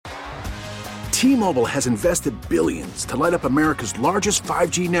T-Mobile has invested billions to light up America's largest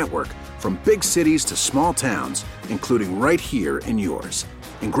 5G network, from big cities to small towns, including right here in yours.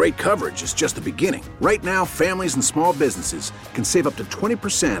 And great coverage is just the beginning. Right now, families and small businesses can save up to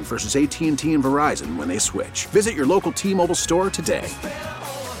 20% versus AT&T and Verizon when they switch. Visit your local T-Mobile store today.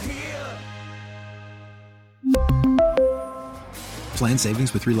 Plan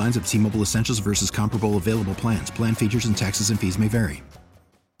savings with 3 lines of T-Mobile Essentials versus comparable available plans. Plan features and taxes and fees may vary.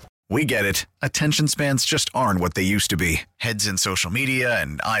 We get it. Attention spans just aren't what they used to be. Heads in social media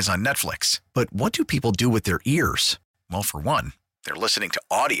and eyes on Netflix. But what do people do with their ears? Well, for one, they're listening to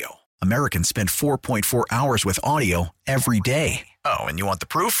audio. Americans spend 4.4 hours with audio every day. Oh, and you want the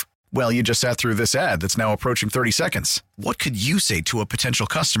proof? Well, you just sat through this ad that's now approaching 30 seconds. What could you say to a potential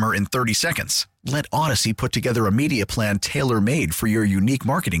customer in 30 seconds? Let Odyssey put together a media plan tailor-made for your unique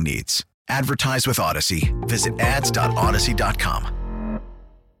marketing needs. Advertise with Odyssey. Visit ads.odyssey.com.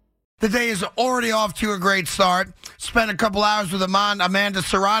 The day is already off to a great start. Spent a couple hours with Amanda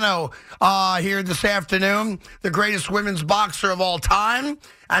Serrano here this afternoon, the greatest women's boxer of all time.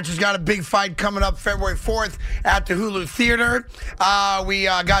 And she's got a big fight coming up February 4th at the Hulu Theater. We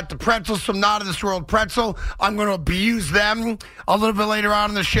got the pretzels from Not of This World Pretzel. I'm going to abuse them a little bit later on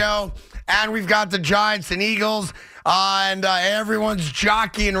in the show. And we've got the Giants and Eagles. And everyone's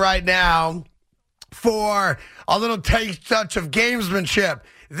jockeying right now for a little touch of gamesmanship.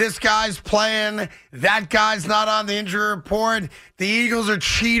 This guy's playing. That guy's not on the injury report. The Eagles are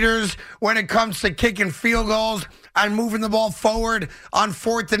cheaters when it comes to kicking field goals and moving the ball forward on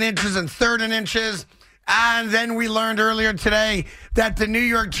 4th and inches and 3rd and inches. And then we learned earlier today that the New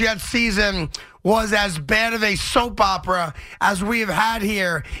York Jets season was as bad of a soap opera as we have had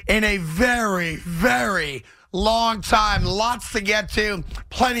here in a very, very long time. Lots to get to.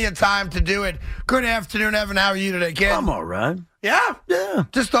 Plenty of time to do it. Good afternoon, Evan. How are you today, kid? I'm all right. Yeah? Yeah.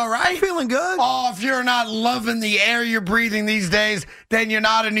 Just all right? Feeling good. Oh, if you're not loving the air you're breathing these days, then you're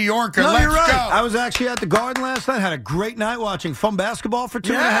not a New Yorker. No, Let's you're right. go. I was actually at the Garden last night. Had a great night watching fun basketball for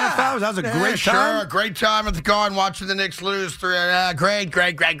 2.5 hours. That was a great time. Sure, great time at the Garden watching the Knicks lose. Great. You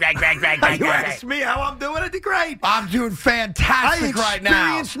asked me how I'm doing. I did great. I'm doing fantastic right now.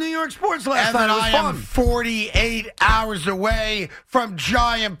 I experienced New York sports last night. It was I fun. am 48 hours away from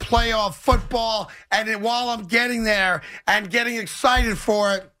Giant playoff football, and while I'm getting there and getting excited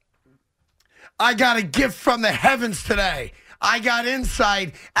for it, I got a gift from the heavens today. I got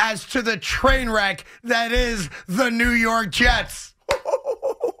insight as to the train wreck that is the New York Jets.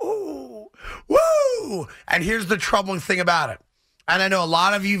 Woo! And here's the troubling thing about it. And I know a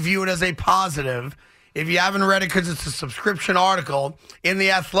lot of you view it as a positive. If you haven't read it because it's a subscription article in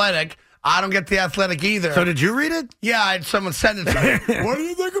The Athletic, I don't get The Athletic either. So did you read it? Yeah, I had someone send it to me. What do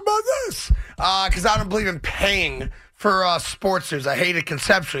you think about this? Because I don't believe in paying for sports news. I hate it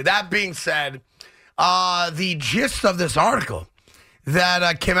conceptually. That being said, the gist of this article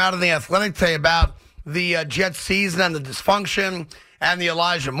that came out of The Athletic today about the Jets season and the dysfunction and the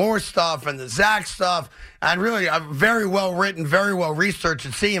Elijah Moore stuff and the Zach stuff, and really a very well written, very well researched,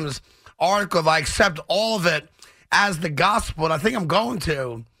 it seems, article. If I accept all of it as the gospel, and I think I'm going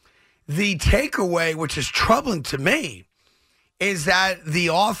to, the takeaway, which is troubling to me, is that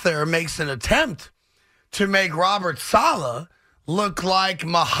the author makes an attempt to make Robert Saleh look like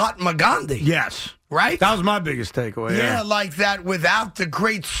Mahatma Gandhi. Yes. Right? That was my biggest takeaway. Yeah, like that without the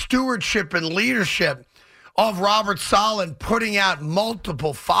great stewardship and leadership of Robert Saleh and putting out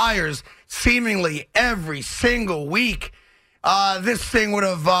multiple fires seemingly every single week, this thing would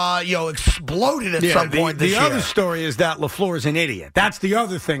have exploded at some point this year. The other story is that LaFleur is an idiot. That's the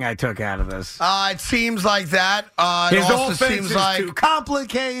other thing I took out of this. It seems like that. His it also offense seems is like too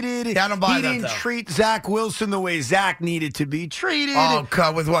complicated. Yeah, I don't buy he that, didn't though. treat Zach Wilson the way Zach needed to be treated. Oh,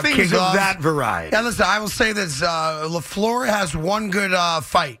 God, with what? Things Kid of gloves? that variety. Yeah, listen, I will say this. LaFleur has one good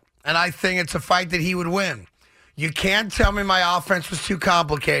fight, and I think it's a fight that he would win. You can't tell me my offense was too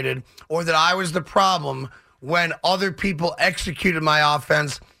complicated or that I was the problem when other people executed my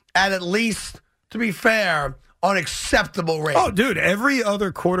offense at least, to be fair, on acceptable rate. Oh, dude, every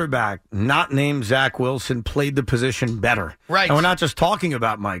other quarterback not named Zach Wilson played the position better. Right. And we're not just talking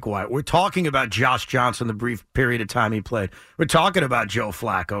about Mike White. We're talking about Josh Johnson, the brief period of time he played. We're talking about Joe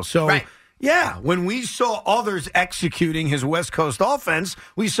Flacco. So, right. Yeah, when we saw others executing his West Coast offense,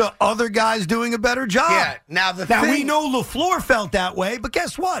 we saw other guys doing a better job. Yeah, now we know LaFleur felt that way, but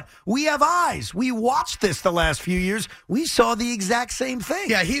guess what? We have eyes. We watched this the last few years. We saw the exact same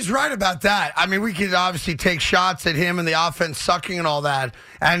thing. Yeah, he's right about that. I mean, we could obviously take shots at him and the offense sucking and all that,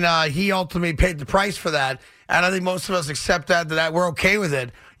 and he ultimately paid the price for that. And I think most of us accept that we're okay with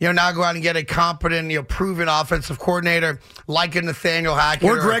it. now go out and get a competent, proven offensive coordinator like a Nathaniel Hackett.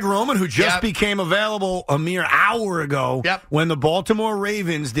 Or Greg Roman, who just became available a mere hour ago when the Baltimore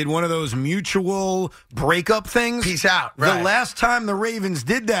Ravens did one of those mutual breakup things. Peace out. Right. The last time the Ravens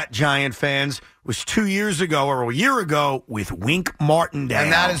did that, Giant fans, was 2 years ago or a year ago with Wink Martindale.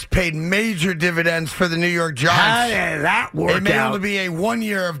 And that has paid major dividends for the New York Giants. How did that work out? It may only be a 1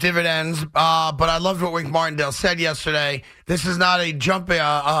 year of dividends, but I loved what Wink Martindale said yesterday. This is not a jumping,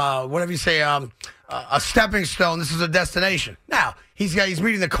 whatever you say, a stepping stone. This is a destination. Now, he's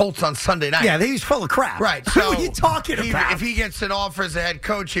meeting the Colts on Sunday night. Yeah, he's full of crap. Right. So So what are you talking about? If he gets an offer as a head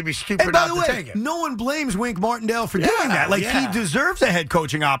coach, he'd be stupid And by not the to way, take it. no one blames Wink Martindale for doing that. He deserves a head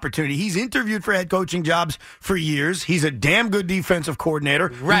coaching opportunity. He's interviewed for head coaching jobs for years. He's a damn good defensive coordinator.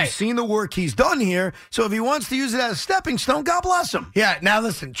 Right. We've seen the work he's done here. So if he wants to use it as a stepping stone, God bless him. Yeah, now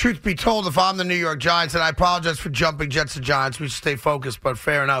listen, truth be told, if I'm the New York Giants, and I apologize for jumping Jets to Giants, we should stay focused, but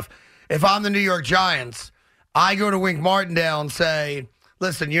fair enough. If I'm the New York Giants, I go to Wink Martindale and say,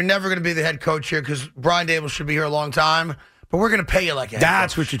 listen, you're never going to be the head coach here because Brian Dable should be here a long time, but we're going to pay you like a head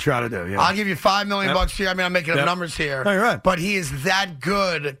That's coach. what you try to do, yeah. I'll give you $5 million bucks here. I mean, I'm making up numbers here. No, you're right. But he is that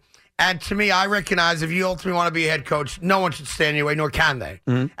good. And to me, I recognize if you ultimately want to be a head coach, no one should stand in your way, nor can they.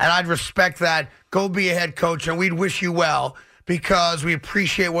 And I'd respect that. Go be a head coach, and we'd wish you well because we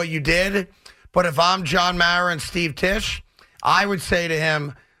appreciate what you did. But if I'm John Mara and Steve Tisch, I would say to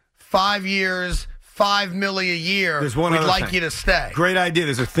him, 5 years, $5 million a year. There's one we'd other like thing. you to stay. Great idea.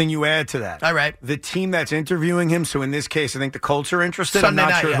 There's a thing you add to that. All right. The team that's interviewing him, so in this case, I think the Colts are interested. Sunday I'm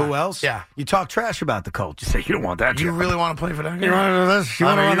not night, sure yeah. who else. Yeah. You talk trash about the Colts. You say, you don't want that You job. really want to play for that? You want to do this? You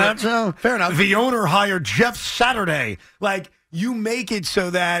want to run that show? Fair enough. The owner hired Jeff Saturday. You make it so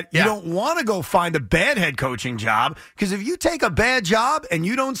that you don't want to go find a bad head coaching job because if you take a bad job and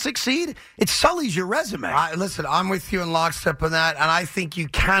you don't succeed, it sullies your resume. Listen, I'm with you in lockstep on that, and I think you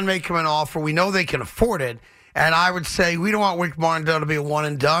can make him an offer. We know they can afford it, and I would say we don't want Wink Martindale to be a one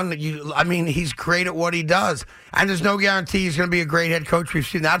and done. He's great at what he does, and there's no guarantee he's going to be a great head coach. We've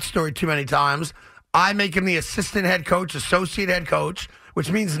seen that story too many times. I make him the assistant head coach, associate head coach,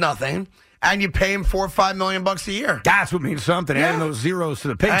 which means nothing. And you pay him $4 or $5 million bucks a year. That's what means something. Adding those zeros to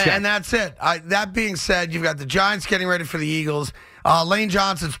the paycheck. And that's it. That being said, you've got the Giants getting ready for the Eagles. Lane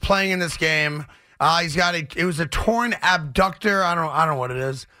Johnson's playing in this game. It was a torn abductor. I don't know what it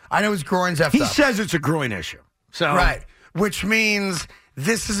is. I know his groin's effed up. He says it's a groin issue. So right, which means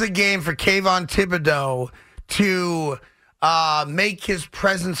this is a game for Kayvon Thibodeau to make his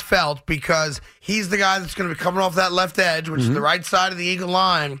presence felt because he's the guy that's going to be coming off that left edge, which is the right side of the Eagle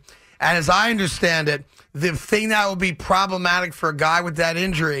line. And as I understand it, the thing that would be problematic for a guy with that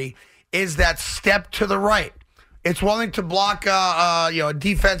injury is that step to the right. It's one thing to block a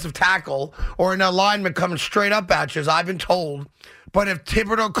defensive tackle or an alignment coming straight up at you, as I've been told. But if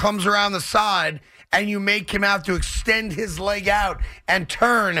Thibodeau comes around the side and you make him have to extend his leg out and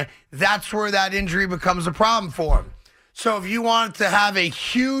turn, that's where that injury becomes a problem for him. So if you wanted to have a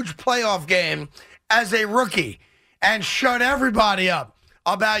huge playoff game as a rookie and shut everybody up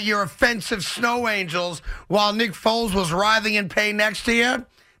about your offensive snow angels while Nick Foles was writhing in pain next to you,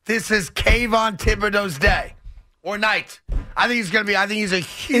 this is Kayvon Thibodeau's day or night. I think he's a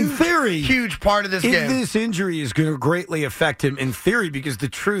huge part of this game. This injury is going to greatly affect him in theory because the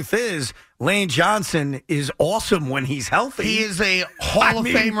truth is Lane Johnson is awesome when he's healthy. He is a Hall of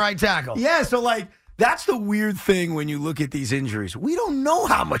Fame right tackle. Yeah, so that's the weird thing when you look at these injuries. We don't know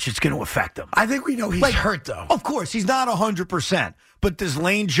how much it's going to affect him. I think we know he's hurt, though. Of course, he's not 100%. But does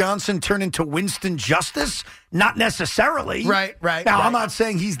Lane Johnson turn into Winston Justice? Not necessarily. Right. Now, I'm not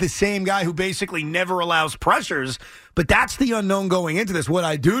saying he's the same guy who basically never allows pressures, but that's the unknown going into this. What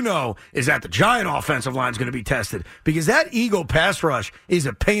I do know is that the Giant offensive line is going to be tested because that Eagle pass rush is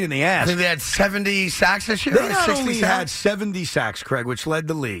a pain in the ass. I think they had 70 sacks this year. They not only had 70 sacks, Craig, which led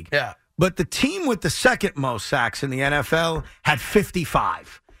the league. Yeah. But the team with the second most sacks in the NFL had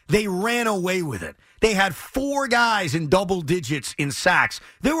 55. They ran away with it. They had 4 guys in double digits in sacks.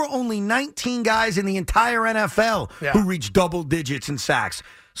 There were only 19 guys in the entire NFL who reached double digits in sacks.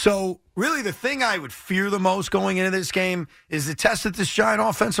 So really the thing I would fear the most going into this game is the test that this Giant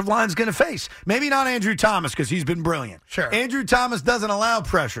offensive line is going to face. Maybe not Andrew Thomas because he's been brilliant. Sure. Andrew Thomas doesn't allow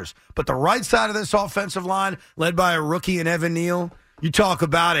pressures. But the right side of this offensive line, led by a rookie in Evan Neal, you talk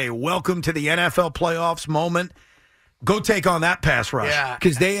about a welcome to the NFL playoffs moment. Go take on that pass rush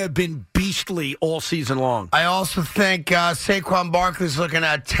because they have been beastly all season long. I also think Saquon Barkley's looking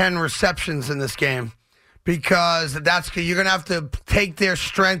at 10 receptions in this game because you're going to have to take their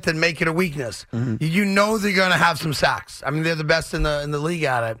strength and make it a weakness. Mm-hmm. You know they're going to have some sacks. I mean, they're the best in the league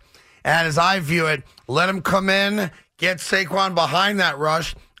at it. And as I view it, let them come in, get Saquon behind that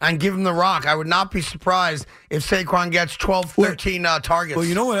rush, and give him the rock. I would not be surprised if Saquon gets 12, 13 targets. Well,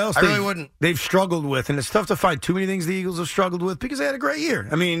 you know what else? I really wouldn't. They've struggled with, and it's tough to find too many things the Eagles have struggled with because they had a great year.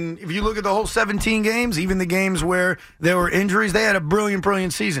 I mean, if you look at the whole 17 games, even the games where there were injuries, they had a brilliant,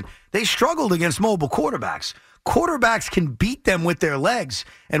 brilliant season. They struggled against mobile quarterbacks. Quarterbacks can beat them with their legs.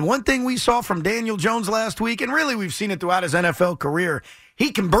 And one thing we saw from Daniel Jones last week, and really we've seen it throughout his NFL career,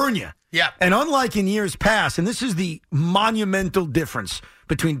 he can burn you. Yeah. And unlike in years past, and this is the monumental difference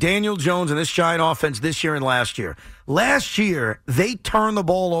between Daniel Jones and this Giant offense this year and last year. Last year, they turned the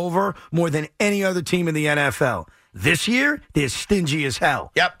ball over more than any other team in the NFL. This year, they're stingy as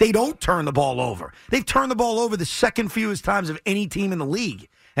hell. Yep. They don't turn the ball over. They've turned the ball over the second fewest times of any team in the league.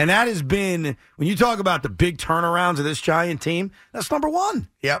 And that has been, when you talk about the big turnarounds of this Giant team, that's number one.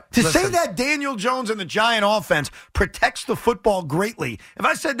 Yep. To say that Daniel Jones and the Giant offense protects the football greatly, if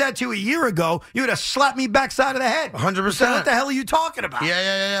I said that to you a year ago, you would have slapped me backside of the head. 100%. What the hell are you talking about?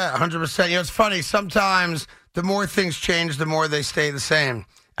 Yeah. 100%. You know, it's funny. Sometimes the more things change, the more they stay the same.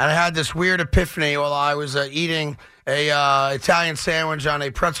 And I had this weird epiphany while I was eating a Italian sandwich on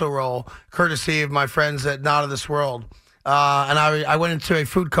a pretzel roll, courtesy of my friends at Not of This World. And I went into a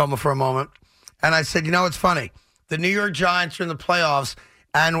food coma for a moment, and I said, you know, it's funny. The New York Giants are in the playoffs,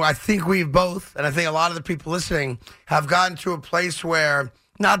 and I think we've both, and I think a lot of the people listening, have gotten to a place where,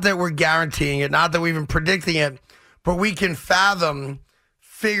 not that we're guaranteeing it, not that we've been predicting it, but we can fathom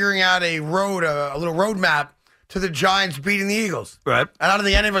figuring out a little roadmap to the Giants beating the Eagles. Right. And I don't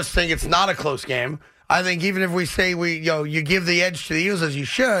think any of us think it's not a close game. I think even if we say you give the edge to the Eagles as you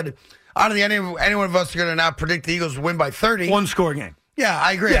should, I don't think any one of us are going to now predict the Eagles win by 30. One-score game. Yeah,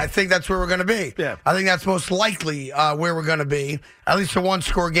 I agree. Yeah. I think that's where we're going to be. Yeah. I think that's most likely where we're going to be. At least a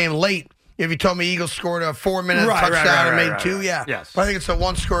one-score game late. If you told me Eagles scored a 4-minute touchdown and made two, yeah. Yes. But I think it's a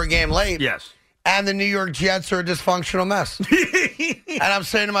one-score game late. Yes. And the New York Jets are a dysfunctional mess. And I'm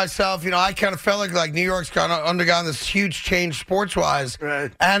saying to myself, I kind of felt like New York's kind of undergone this huge change sports-wise.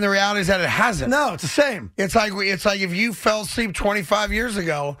 Right. And the reality is that it hasn't. No, it's the same. It's like if you fell asleep 25 years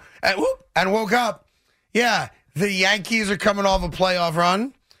ago and woke up. Yeah, the Yankees are coming off a playoff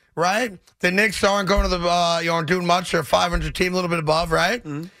run, right? The Knicks aren't going to the aren't doing much. They're a 500 team, a little bit above, right?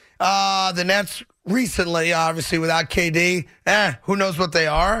 Mm-hmm. The Nets recently, obviously without KD, who knows what they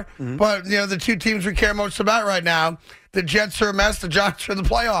are? Mm-hmm. But the two teams we care most about right now. The Jets are a mess. The Giants are in the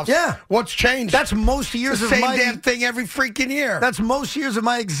playoffs. Yeah. What's changed? That's most years the of same my damn thing every freaking year. That's most years of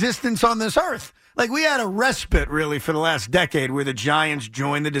my existence on this earth. Like, we had a respite, really, for the last decade where the Giants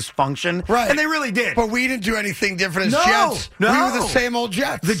joined the dysfunction. Right. And they really did. But we didn't do anything different as No, Jets. no. We were the same old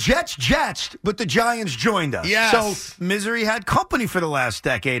Jets. The Jets, but the Giants joined us. Yes. So misery had company for the last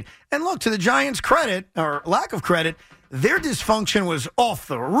decade. And look, to the Giants' credit, or lack of credit, their dysfunction was off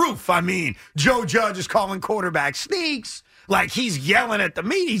the roof. I mean, Joe Judge is calling quarterback sneaks. Like, he's yelling at the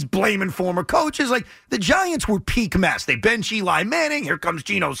media. He's blaming former coaches. Like, the Giants were peak mess. They bench Eli Manning. Here comes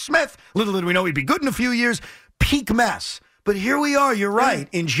Geno Smith. Little did we know he'd be good in a few years. Peak mess. But here we are, you're right,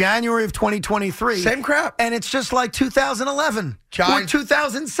 in January of 2023. Same crap. And it's just like 2011 Giants, or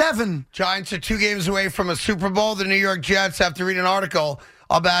 2007. Giants are 2 games away from a Super Bowl. The New York Jets have to read an article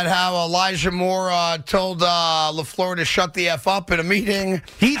about how Elijah Moore told LaFleur to shut the F up in a meeting.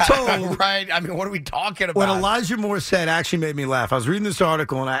 He told... Right? I mean, what are we talking about? What Elijah Moore said actually made me laugh. I was reading this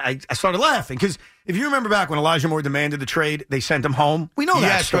article, and I started laughing, because if you remember back when Elijah Moore demanded the trade, they sent him home. We know that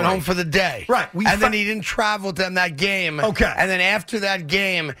Yes, story. went home for the day. Right. Then he didn't travel with them that game. Okay. And then after that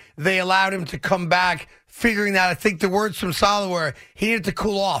game, they allowed him to come back, figuring that, I think the words from Saleh were, he needed to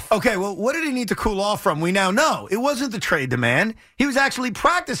cool off. Okay, well, what did he need to cool off from? We now know. It wasn't the trade demand. He was actually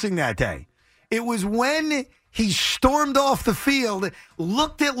practicing that day. It was when he stormed off the field,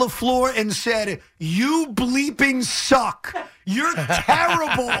 looked at LaFleur and said, "You bleeping suck. You're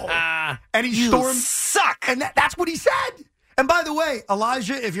terrible." And he stormed. Suck. And that's what he said. And by the way,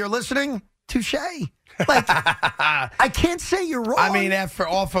 Elijah, if you're listening, touche. Like, I can't say you're wrong. I mean,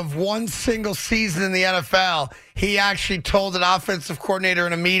 off of one single season in the NFL, he actually told an offensive coordinator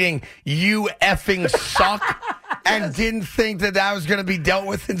in a meeting, "You effing suck," and didn't think that was going to be dealt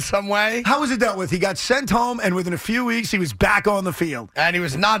with in some way. How was it dealt with? He got sent home, and within a few weeks, he was back on the field. And he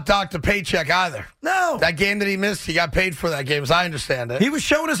was not docked a paycheck either. No. That game that he missed, he got paid for that game, as I understand it. He was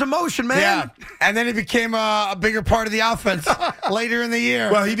showing his emotion, man. Yeah. And then he became a bigger part of the offense later in the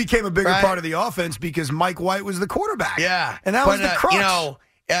year. Well, he became a bigger Right. part of the offense because Mike White was the quarterback. Yeah. And that was the crux.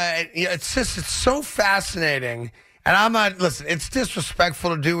 It's so fascinating. And I'm not, listen, it's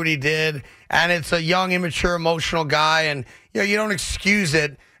disrespectful to do what he did. And it's a young, immature, emotional guy. And, you don't excuse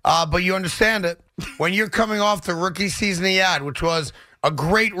it, but you understand it. When you're coming off the rookie season he had, which was a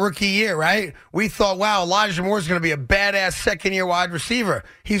great rookie year, right? We thought, wow, Elijah Moore's going to be a badass second-year wide receiver.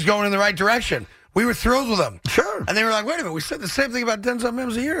 He's going in the right direction. We were thrilled with him. Sure. And they were like, wait a minute, we said the same thing about Denzel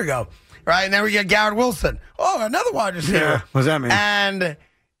Mims a year ago, right? And then we get Garrett Wilson. Oh, another wide receiver. Yeah, what does that mean? And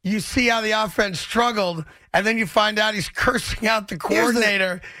you see how the offense struggled, and then you find out he's cursing out the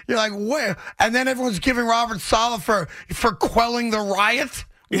coordinator. You're like, where? And then everyone's giving Robert Saleh for quelling the riot?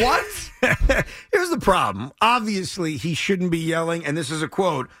 What? Here's the problem. Obviously, he shouldn't be yelling, and this is a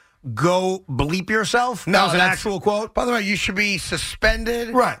quote, go bleep yourself. No, that was an that's- actual quote. By the way, you should be suspended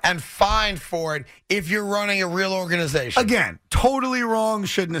Right. and fined for it if you're running a real organization. Again, totally wrong,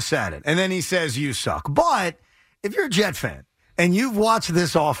 shouldn't have said it. And then he says, you suck. But if you're a Jet fan, and you've watched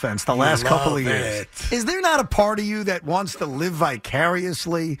this offense the last couple of years, is there not a part of you that wants to live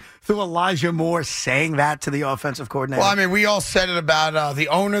vicariously through Elijah Moore saying that to the offensive coordinator? Well, I mean, we all said it about the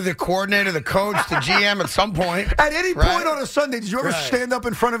owner, the coordinator, the coach, the GM at some point. At any right? point on a Sunday, did you ever Right. stand up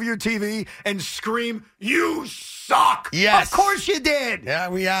in front of your TV and scream, you suck? Yes. Of course you did. Yeah,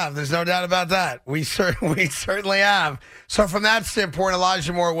 we have. There's no doubt about that. We certainly have. So from that standpoint,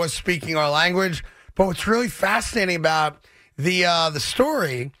 Elijah Moore was speaking our language. But what's really fascinating about the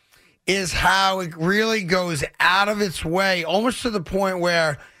story is how it really goes out of its way, almost to the point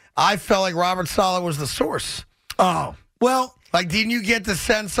where I felt like Robert Saleh was the source. Oh, well, Like, didn't you get the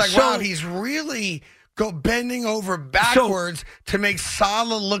sense like, wow, he's really bending over backwards to make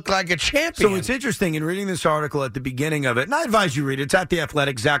Saleh look like a champion? so it's interesting in reading this article at the beginning of it, and I advise you read it. It's at The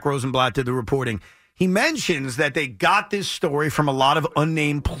Athletic. Zach Rosenblatt did the reporting. He mentions that they got this story from a lot of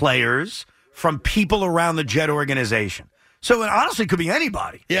unnamed players, from people around the Jet organization. So it honestly could be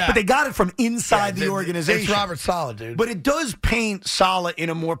anybody. Yeah. But they got it from inside the organization. It's Robert Saleh, dude. But it does paint Saleh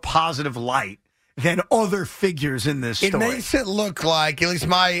in a more positive light than other figures in this It story. makes it look like, at least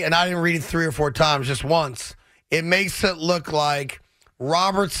and I didn't read it 3 or 4 times, just once. It makes it look like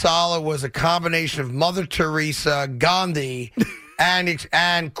Robert Saleh was a combination of Mother Teresa, Gandhi,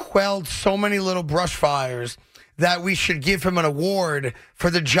 and quelled so many little brush fires that we should give him an award for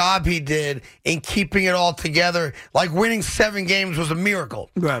the job he did in keeping it all together. Like winning 7 games was a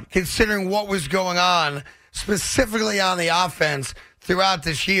miracle, Right. considering what was going on specifically on the offense throughout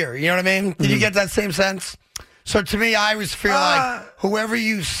this year. You know what I mean? Did you get that same sense? So to me, I always feel like whoever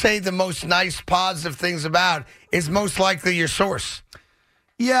you say the most nice, positive things about is most likely your source,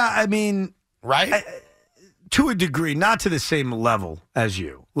 Yeah, I mean, right? to a degree, not to the same level as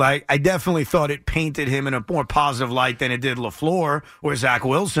you. Like, I definitely thought it painted him in a more positive light than it did LaFleur or Zach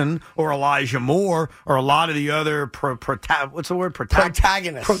Wilson or Elijah Moore or a lot of the other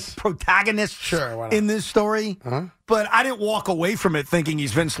Protagonists. protagonists Sure, why not? in this story. But I didn't walk away from it thinking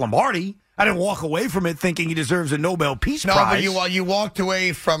he's Vince Lombardi. I didn't walk away from it thinking he deserves a Nobel Peace No, Prize. but you walked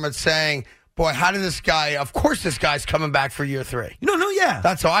away from it saying, boy, how did this guy, of course this guy's coming back for year 3. No, yeah.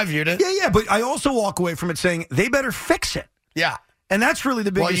 That's how I viewed it. Yeah, but I also walk away from it saying they better fix it. Yeah. And that's really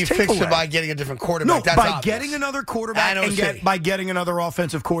the biggest Well, you takeaway. fixed it by getting a different quarterback. No, That's by obvious. getting another quarterback And OC. by getting another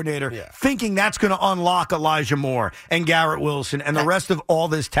offensive coordinator, Yeah. thinking that's going to unlock Elijah Moore and Garrett Wilson and the rest of all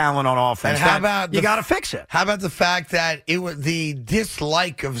this talent on offense. And how That- about you the- got to fix it? How about the fact that the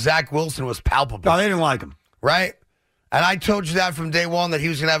dislike of Zach Wilson was palpable, No, they didn't like him. right? And I told you that from day one that he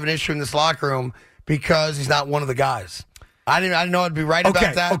was going to have an issue in this locker room because he's not one of the guys. I didn't know I'd be right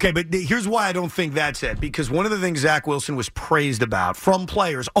about that. Okay, but here's why I don't think that's it. Because one of the things Zach Wilson was praised about from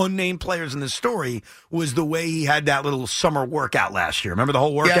players, unnamed players in this story, was the way he had that little summer workout last year. Remember the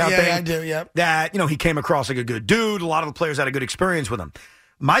whole workout thing? Yeah, I do, yep. That, he came across like a good dude. A lot of the players had a good experience with him.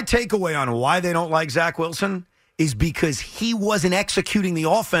 My takeaway on why they don't like Zach Wilson is because he wasn't executing the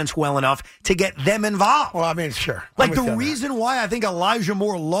offense well enough to get them involved. Well, I mean, sure. Like, I'm with the you on that. reason why I think Elijah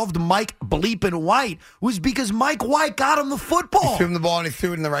Moore loved Mike Bleepin' White was because Mike White got him the football. He threw him the ball and he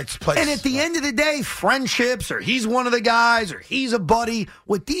threw it in the right place. And at the end of the day, friendships, or he's one of the guys, or he's a buddy,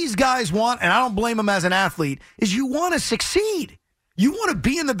 what these guys want, and I don't blame them as an athlete, is you want to succeed. You want to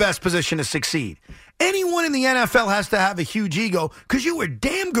be in the best position to succeed. Anyone in the NFL has to have a huge ego because you were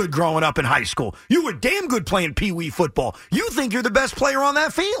damn good growing up in high school. You were damn good playing pee-wee football. You think you're the best player on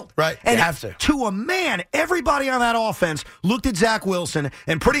that field. Right, And you have to. To a man, everybody on that offense looked at Zach Wilson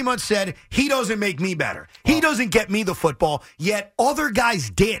and pretty much said, he doesn't make me better. He doesn't get me the football, yet other guys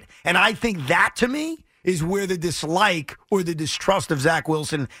did. And I think that, to me, is where the dislike or the distrust of Zach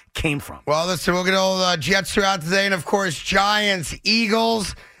Wilson came from. Well, listen, we'll get all Jets throughout today, and of course, Giants,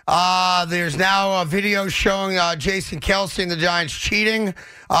 Eagles. There's now a video showing Jason Kelsey and the Giants cheating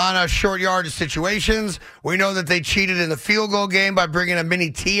on short yardage situations. We know that they cheated in the field goal game by bringing a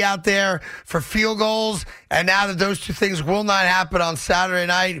mini T out there for field goals, and now that those two things will not happen on Saturday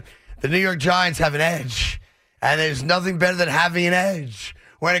night, the New York Giants have an edge. And there's nothing better than having an edge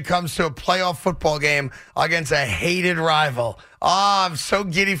when it comes to a playoff football game against a hated rival. I'm so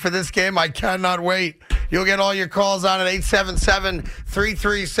giddy for this game. I cannot wait. You'll get all your calls on at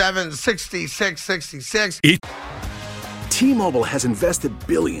 877-337-6666. T-Mobile has invested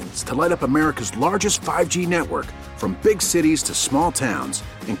billions to light up America's largest 5G network, from big cities to small towns,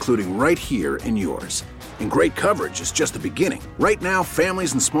 including right here in yours. And great coverage is just the beginning. Right now,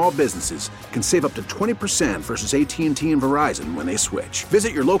 families and small businesses can save up to 20% versus AT&T and Verizon when they switch.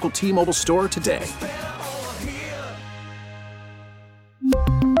 Visit your local T-Mobile store today.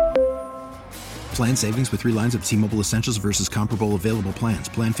 Plan savings with 3 lines of T-Mobile Essentials versus comparable available plans.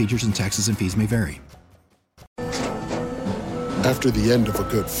 Plan features and taxes and fees may vary. After the end of a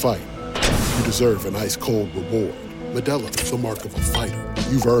good fight, you deserve an ice-cold reward. Modelo is the mark of a fighter.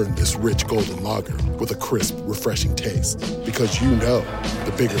 You've earned this rich golden lager with a crisp, refreshing taste. Because you know,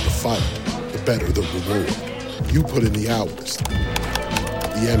 the bigger the fight, the better the reward. You put in the hours,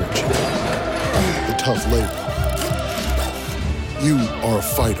 the energy, the tough labor. You are a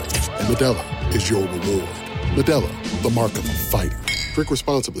fighter, and Modelo is your reward. Modelo, the mark of a fighter. Drink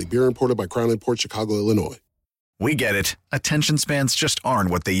responsibly. Beer imported by Crown Imports, Chicago, Illinois. We get it. Attention spans just aren't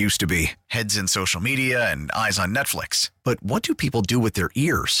what they used to be. Heads in social media and eyes on Netflix. But what do people do with their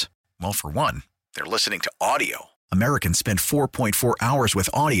ears? Well, for one, they're listening to audio. Americans spend 4.4 hours with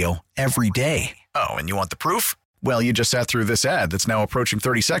audio every day. Oh, and you want the proof? Well, you just sat through this ad that's now approaching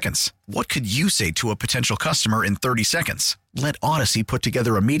 30 seconds. What could you say to a potential customer in 30 seconds? Let Odyssey put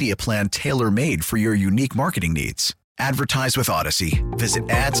together a media plan tailor-made for your unique marketing needs. Advertise with Odyssey. Visit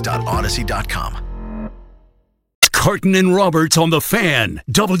ads.odyssey.com. Carton and Roberts on the Fan,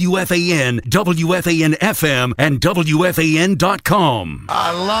 WFAN, WFAN-FM, and WFAN.com.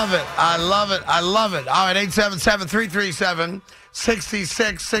 I love it. I love it. I love it. All right,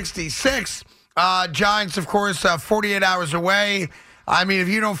 877-337-6666. Giants, of course, 48 hours away. I mean, if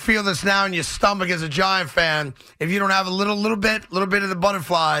you don't feel this now in your stomach as a Giant fan, if you don't have a little bit of the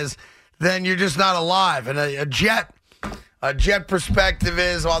butterflies, then you're just not alive. And a Jet perspective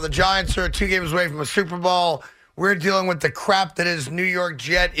is, while the Giants are 2 games away from a Super Bowl, we're dealing with the crap that is New York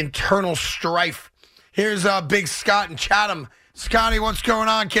Jet internal strife. Here's Big Scott in Chatham. Scotty, what's going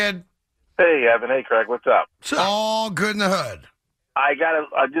on, kid? Hey, Evan. Hey, Craig. What's up? All good in the hood.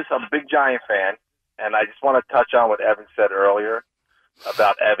 I'm just a big Giant fan, and I just want to touch on what Evan said earlier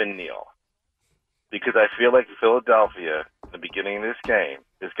about Evan Neal, because I feel like Philadelphia, in the beginning of this game,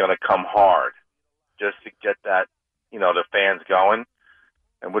 is going to come hard just to get that, the fans going.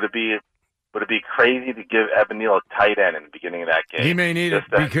 And would it be crazy to give Evan Neal a tight end in the beginning of that game? He may need it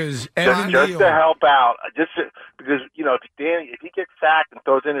because Evan Neal, just to help out. Because if he gets sacked and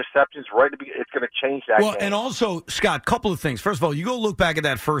throws interceptions right at the beginning, it's going to change that game. And also, Scott, couple of things. First of all, you go look back at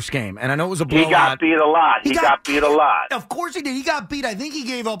that first game, and I know it was a blowout. He got beat a lot. He got beat a lot. Of course he did. He got beat. I think he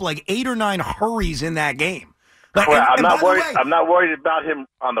gave up like 8 or 9 hurries in that game. I'm not worried. I'm not worried about him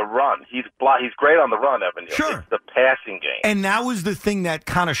on the run. He's great on the run, Evan Neal. Sure. It's the passing game. And that was the thing that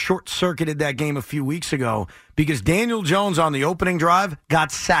kind of short-circuited that game a few weeks ago, because Daniel Jones on the opening drive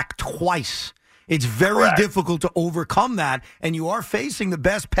got sacked twice. It's very difficult to overcome that, and you are facing the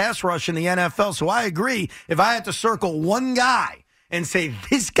best pass rush in the NFL. So I agree. If I had to circle one guy and say,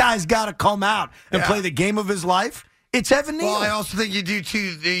 this guy's got to come out and play the game of his life, it's Evan Neal. Well, I also think you do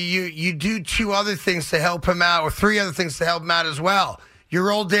you do 2 other things to help him out, or 3 other things to help him out as well. You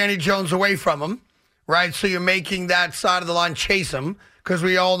roll Danny Jones away from him, right? So you're making that side of the line chase him, because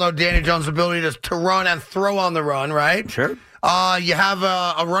we all know Danny Jones' ability to run and throw on the run, right? Sure. You have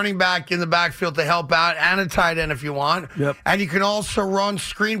a running back in the backfield to help out, and a tight end if you want. Yep. And you can also run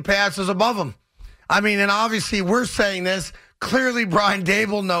screen passes above him. I mean, and obviously we're saying this. Clearly, Brian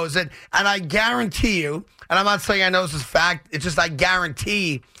Daboll knows it, and I guarantee you, and I'm not saying I know this is fact, it's just I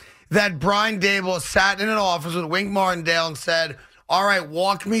guarantee that Brian Daboll sat in an office with Wink Martindale and said, all right,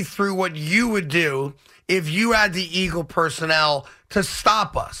 walk me through what you would do if you had the Eagle personnel to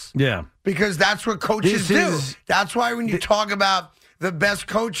stop us. Yeah. Because that's what coaches do. That's why when you talk about the best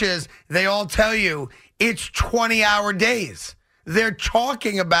coaches, they all tell you it's 20-hour days. They're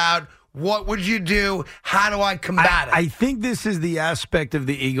talking about, what would you do? How do I combat it? I think this is the aspect of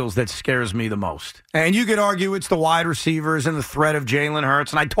the Eagles that scares me the most. And you could argue it's the wide receivers and the threat of Jalen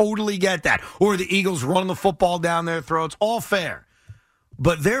Hurts, and I totally get that. Or the Eagles running the football down their throats. All fair.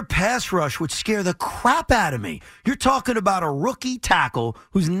 But their pass rush would scare the crap out of me. You're talking about a rookie tackle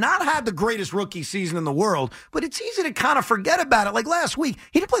who's not had the greatest rookie season in the world, but it's easy to kind of forget about it. Like last week,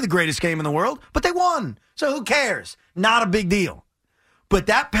 he didn't play the greatest game in the world, but they won. So who cares? Not a big deal. But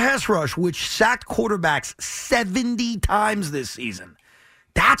that pass rush, which sacked quarterbacks 70 times this season,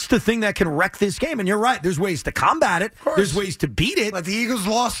 That's the thing that can wreck this game. And you're right. There's ways to combat it. There's ways to beat it. But the Eagles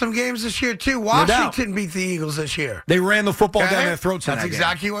lost some games this year, too. Washington beat the Eagles this year. They ran the football down their throats. That's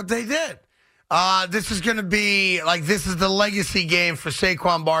exactly what they did. This is going to be, this is the legacy game for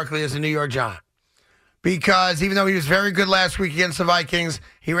Saquon Barkley as a New York Giant. Because even though he was very good last week against the Vikings,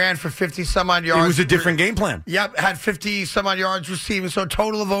 he ran for 50-some-odd yards. It was a different game plan. Yep, had 50-some-odd yards receiving, so a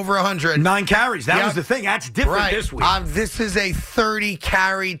total of over 100. 9 carries. That was the thing. That's different this week. This is a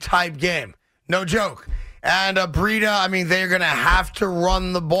 30-carry type game. No joke. And Breida, they're going to have to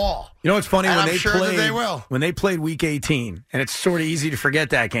run the ball. You know what's funny? And when I'm they sure played, that they will. When they played Week 18, and it's sort of easy to forget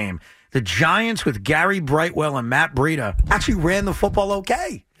that game, the Giants with Gary Brightwell and Matt Breida actually ran the football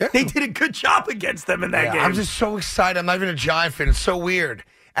okay. Yeah. They did a good job against them in that game. I'm just so excited. I'm not even a Giant fan. It's so weird.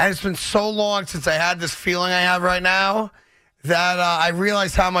 And it's been so long since I had this feeling I have right now that I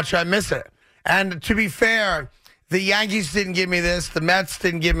realized how much I miss it. And to be fair, the Yankees didn't give me this. The Mets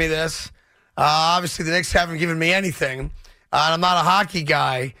didn't give me this. Obviously, the Knicks haven't given me anything. I'm not a hockey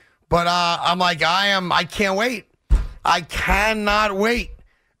guy. But I can't wait. I cannot wait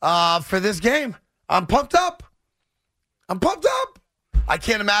for this game. I'm pumped up. I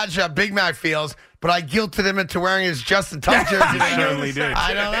can't imagine how Big Mac feels, but I guilted him into wearing his Justin Tuck jersey. You certainly did.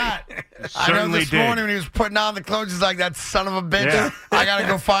 I know that. I know this morning when he was putting on the clothes, he's like, that son of a bitch. Yeah. I got to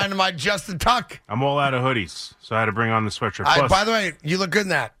go find my Justin Tuck. I'm all out of hoodies, so I had to bring on the sweatshirt. By the way, you look good in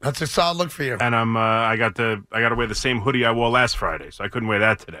that. That's a solid look for you. And I got to wear the same hoodie I wore last Friday, so I couldn't wear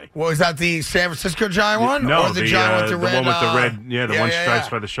that today. Well, is that the San Francisco Giant one? No, or the Giant with the red? One with the red, the one stripes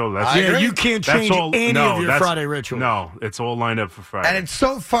by the shoulder. You can't change any of your Friday ritual. No, it's all lined up for Friday. And it's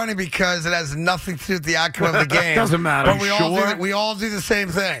so funny because it has nothing to do with the outcome of the game. Doesn't matter. But we all do the same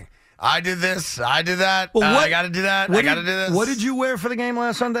thing. I did this. I did that. Well, I got to do that. I got to do this. What did you wear for the game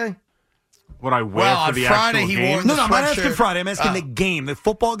last Sunday? What I wear for the Friday, actual he game? wore the I'm not asking sweatshirt. Friday. I'm asking the game. The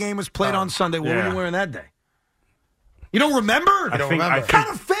football game was played on Sunday. What were you wearing that day? You don't remember? I don't remember. I'm kind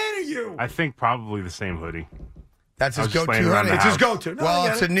of fan of you. I think probably the same hoodie. That's his go-to hoodie. It's his go-to. No,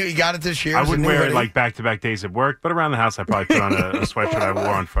 it's a new. You got it this year. I wouldn't wear it like back-to-back days at work, but around the house I probably put on a sweatshirt I wore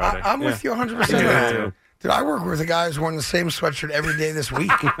on Friday. I'm with you 100%. Dude, I work with a guy who's wearing the same sweatshirt every day this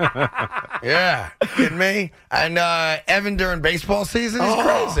week. Yeah. Kidding me? And Evan during baseball season is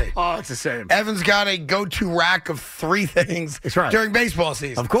crazy. Oh, it's the same. Evan's got a go-to rack of 3 things during baseball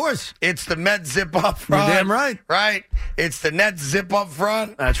season. Of course. It's the Met zip up front. You're damn right. Right? It's the Nets zip up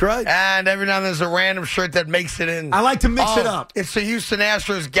front. That's right. And every now and then there's a random shirt that makes it in. I like to mix it up. It's the Houston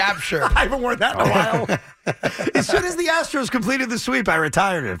Astros Gap shirt. I haven't worn that in a while. As soon as the Astros completed the sweep, I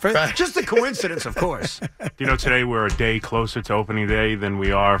retired it. Just a coincidence, of course. Do you know today we're a day closer to opening day than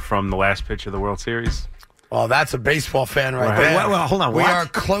we are from the last pitch of the World Series? Oh, that's a baseball fan right there. Well, hold on. We are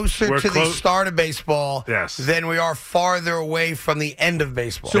closer to the start of baseball than we are farther away from the end of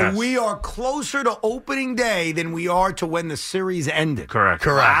baseball. So we are closer to opening day than we are to when the series ended. Correct.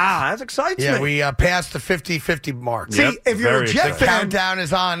 Wow, that's exciting. Yeah, we passed the 50-50 mark. See, if you're a Jet fan, countdown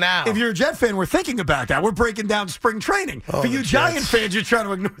is on now. If you're a Jet fan, we're thinking about that. We're breaking down spring training. For you Giant fans, you're trying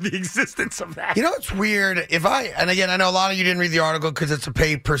to ignore the existence of that. You know what's weird? And again, I know a lot of you didn't read the article because it's a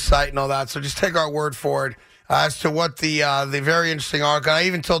pay-per site and all that, so just take our word for it. As to what the very interesting article, I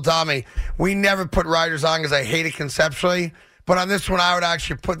even told Tommy, we never put writers on because I hate it conceptually. But on this one, I would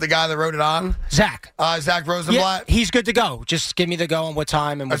actually put the guy that wrote it on. Zach. Zach Rosenblatt. Yeah, he's good to go. Just give me the go on what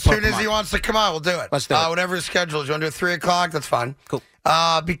time. And as soon as he wants to come on, we'll do it. Let's do it. Whatever his schedule is. You want to do it 3 o'clock? That's fine. Cool.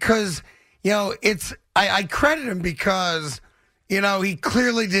 Because, it's I credit him because, he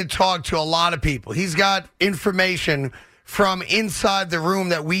clearly did talk to a lot of people. He's got information from inside the room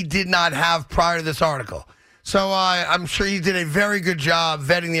that we did not have prior to this article. So I'm sure you did a very good job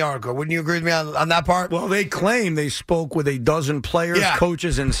vetting the article. Wouldn't you agree with me on that part? Well, they claim they spoke with a dozen players,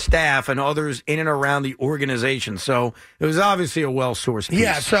 coaches, and staff, and others in and around the organization. So it was obviously a well-sourced piece.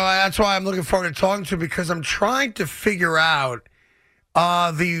 Yeah, so that's why I'm looking forward to talking to him, because I'm trying to figure out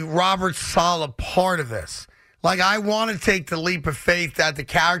the Robert Saleh part of this. Like, I want to take the leap of faith that the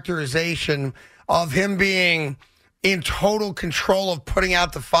characterization of him being in total control of putting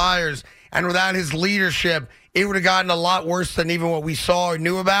out the fires, and without his leadership, it would have gotten a lot worse than even what we saw or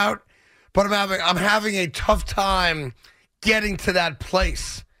knew about. But I'm having a tough time getting to that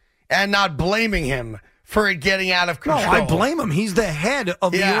place and not blaming him for it getting out of control. No, I blame him. He's the head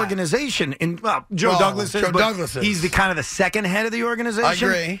of the organization. And Joe Douglas is. He's the kind of the second head of the organization.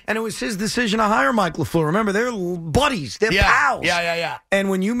 I agree. And it was his decision to hire Mike LaFleur. Remember, they're buddies. They're pals. Yeah. And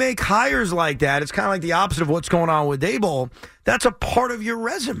when you make hires like that, it's kind of like the opposite of what's going on with Daboll. That's a part of your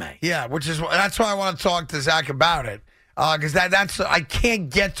resume. Yeah, that's why I want to talk to Zach about it. Because that's I can't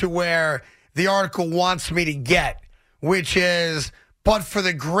get to where the article wants me to get, which is but for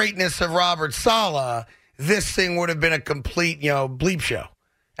the greatness of Robert Saleh, this thing would have been a complete, bleep show.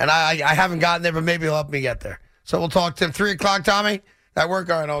 And I haven't gotten there, but maybe he'll help me get there. So we'll talk to him. 3 o'clock, Tommy? That work?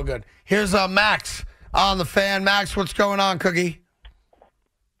 All right, all good. Here's Max on the fan. Max, what's going on, Cookie?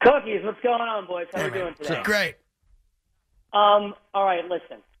 Cookies, what's going on, boys? How you doing today? Great. All right,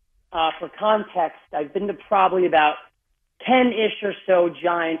 listen. For context, I've been to probably about 10-ish or so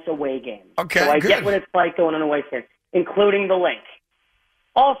Giants away games. Okay, so I good. get what it's like going on away games, including the Link.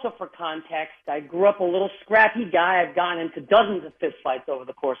 Also, for context, I grew up a little scrappy guy. I've gotten into dozens of fistfights over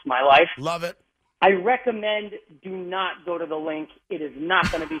the course of my life. Love it. I recommend do not go to the Link. It is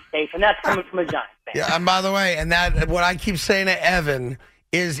not going to be safe, and that's coming from a Giants fan. Yeah, and by the way, what I keep saying to Evan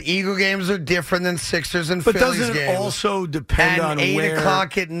is Eagle games are different than Sixers and Phillies games. But doesn't it also depend on 8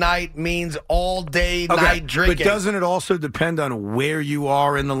 o'clock at night means all day night drinking. But doesn't it also depend on where you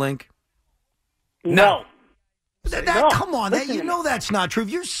are in the Link? No. Come on, that's not true. If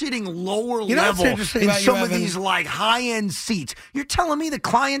you're sitting lower level in about some you, of these high-end seats, you're telling me the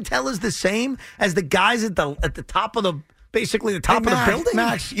clientele is the same as the guys at the top of the building?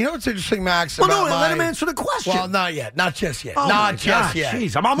 Max, you know what's interesting, Max? Let him answer the question. Well, not yet. Not just yet. Oh not just yet.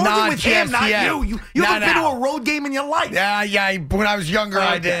 Jeez, I'm arguing with him, not you. You haven't been to a road game in your life. Yeah. When I was younger,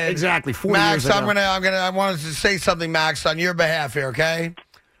 I did. Exactly. 4 Max, years ago. I wanted to say something, Max, on your behalf here, okay?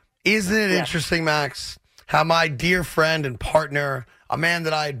 Isn't it interesting, Max, how my dear friend and partner, a man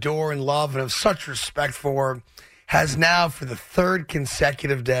that I adore and love and have such respect for, has now, for the 3rd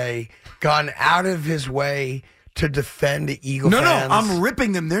consecutive day, gone out of his way to defend Eagle fans? No, I'm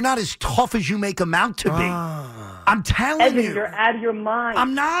ripping them. They're not as tough as you make them out to be. I'm telling Evan, you. you're out of your mind.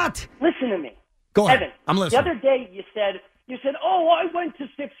 I'm not. Listen to me. Go ahead. Evan, I'm listening. The other day you said, I went to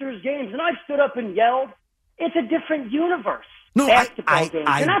Sixers games and I stood up and yelled. It's a different universe. No, basketball games.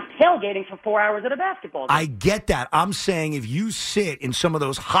 You're not tailgating for 4 hours at a basketball game. I get that. I'm saying if you sit in some of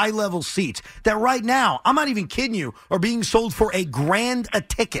those high-level seats that right now, I'm not even kidding you, are being sold for $1,000 a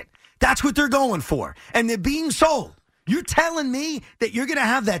ticket. That's what they're going for. And they're being sold. You're telling me that you're going to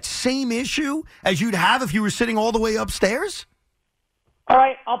have that same issue as you'd have if you were sitting all the way upstairs? All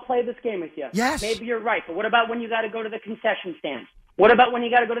right, I'll play this game with you. Yes. Maybe you're right, but what about when you got to go to the concession stands? What about when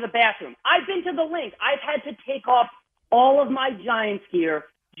you got to go to the bathroom? I've been to the Link. I've had to take off all of my Giants gear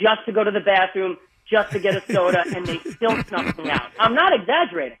just to go to the bathroom, just to get a soda, and they still snuck me out. I'm not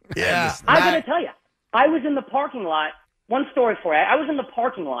exaggerating. Yeah. I'm going to tell you. I was in the parking lot. One story for you. I was in the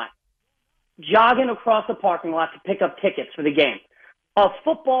parking lot, jogging across the parking lot to pick up tickets for the game. A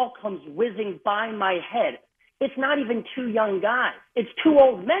football comes whizzing by my head. It's not even 2 young guys. It's 2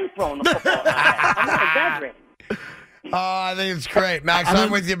 old men throwing the football at my head. I'm not exaggerating. I think it's great, Max. I'm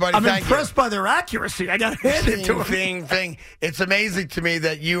with you, buddy. I'm Thank impressed by their accuracy. I got to hand it to them. Thing. It's amazing to me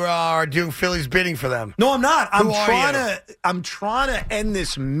that you are doing Philly's bidding for them. No, I'm not. Who are you? I'm trying to end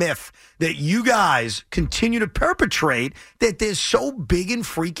this myth that you guys continue to perpetrate that they're so big and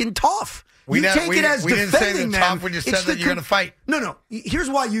freaking tough. You take it as defending didn't say they're them. tough. We just said that you're going to fight. No. Here's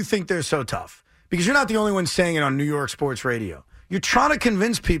why you think they're so tough. Because you're not the only one saying it on New York sports radio. You're trying to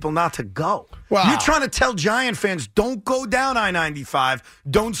convince people not to go. Wow. You're trying to tell Giant fans, don't go down I-95.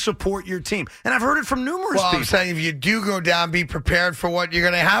 Don't support your team. And I've heard it from numerous people. I'm saying if you do go down, be prepared for what you're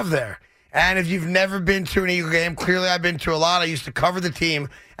going to have there. And if you've never been to an Eagle game, clearly I've been to a lot. I used to cover the team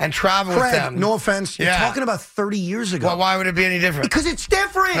and travel with them. No offense. You're talking about 30 years ago. Well, why would it be any different? Because it's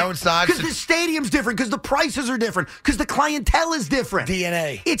different. No, it's not. Because the stadium's different. Because the prices are different. Because the clientele is different.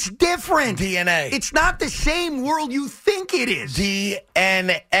 DNA. It's different. DNA. It's not the same world you think it is.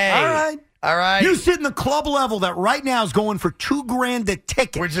 DNA. All right. You sit in the club level that right now is going for $2,000 a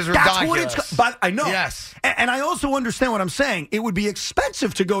ticket. Which is ridiculous. That's what it's. But I know. Yes. And I also understand what I'm saying. It would be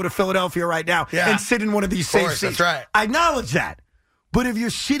expensive to go to Philadelphia right now and sit in one of these safe seats. That's right. I acknowledge that. But if you're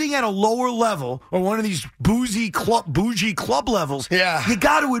sitting at a lower level or one of these bougie club levels, you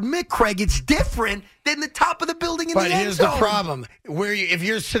got to admit, Craig, it's different than the top of the building in the end zone. But here's the problem. If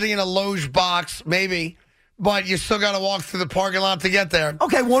you're sitting in a loge box, maybe, but you still got to walk through the parking lot to get there.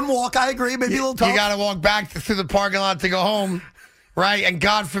 Okay, one walk, I agree. Maybe a little tough. You got to walk back through the parking lot to go home, right? And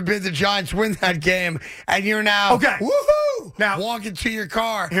God forbid the Giants win that game, and you're now woohoo! Now walking to your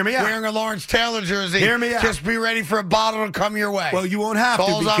car, hear me out. Wearing a Lawrence Taylor jersey. Hear me out. Just be ready for a bottle to come your way. Well, you won't have That's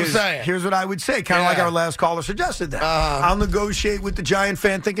to. all Because I'm saying. Here's what I would say, kind of like our last caller suggested that. I'll negotiate with the Giant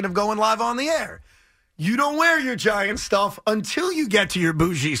fan thinking of going live on the air. You don't wear your Giant stuff until you get to your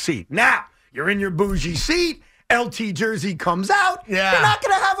bougie seat. Now, you're in your bougie seat. LT jersey comes out, you're not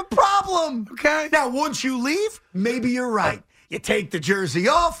going to have a problem. Okay. Now, once you leave, maybe you're right. You take the jersey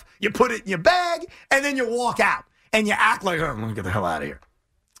off, you put it in your bag, and then you walk out. And you act like, oh, let me get the hell out of here.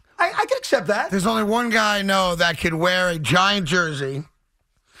 I can accept that. There's only one guy I know that could wear a Giant jersey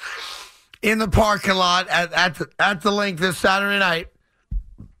in the parking lot at the Link this Saturday night.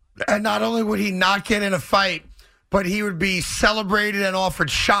 And not only would he not get in a fight, but he would be celebrated and offered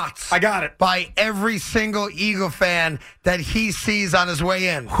shots. I got it. By every single Eagle fan that he sees on his way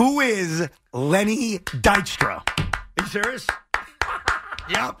in. Who is Lenny Dykstra? Are you serious?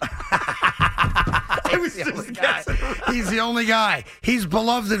 Yep. He's the only guy. He's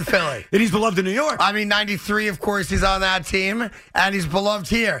beloved in Philly. And he's beloved in New York. I mean, 93, of course, he's on that team, and he's beloved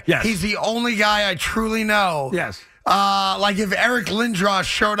here. Yes. He's the only guy I truly know. Yes. Like if Eric Lindros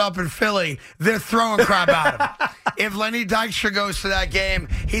showed up in Philly, they're throwing crap at him. If Lenny Dykstra goes to that game,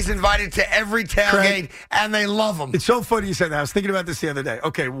 he's invited to every tailgate, and they love him. It's so funny you said that. I was thinking about this the other day.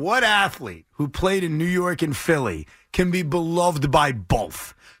 Okay, what athlete who played in New York and Philly can be beloved by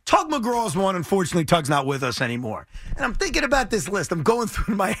both? Tug McGraw's one. Unfortunately, Tug's not with us anymore. And I'm thinking about this list. I'm going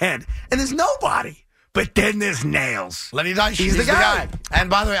through in my head, and there's nobody. But then there's Nails. Lenny Dykstra. He's the guy. And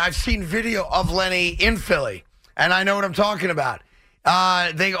by the way, I've seen video of Lenny in Philly, and I know what I'm talking about.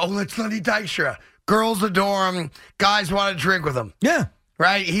 It's Lenny Dykstra. Girls adore him. Guys want to drink with him. Yeah.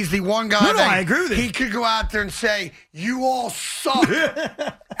 Right? He's the one guy I agree with you. He could go out there and say, "You all suck,"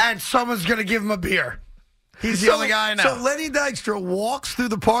 and someone's going to give him a beer. He's the only guy I know. So Lenny Dykstra walks through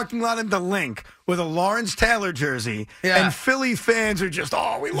the parking lot at the Link with a Lawrence Taylor jersey, and Philly fans are just,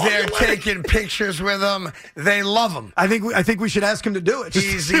 we love They're you, taking pictures with him. They love him. I think we should ask him to do it.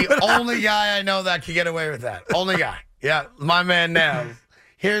 He's the only guy I know that could get away with that. Only guy. Yeah, my man now.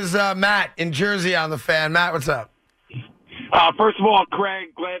 Here's Matt in Jersey on the Fan. Matt, what's up? First of all,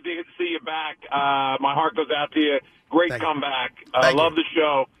 Craig, glad to see you back. My heart goes out to you. Great comeback. Love the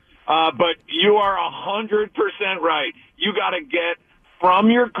show. But you are 100% right. You got to get from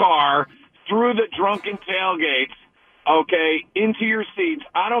your car through the drunken tailgates, okay, into your seats.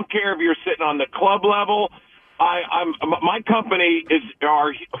 I don't care if you're sitting on the club level. My company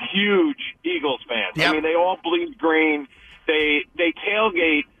are huge Eagles fans. Yep. I mean, they all bleed green. They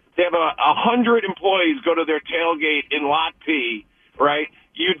tailgate. They have 100 employees go to their tailgate in Lot P, right?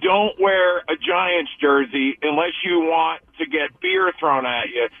 You don't wear a Giants jersey unless you want to get beer thrown at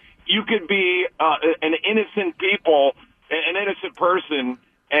you. You could be an innocent person,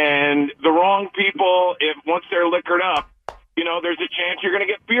 and the wrong people, if once they're liquored up, there's a chance you're going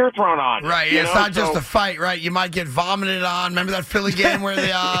to get beer thrown on. Right. It's not just a fight, right? You might get vomited on. Remember that Philly game where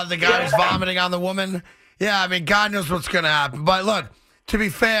the guy was vomiting on the woman? Yeah, I mean, God knows what's going to happen. But look, to be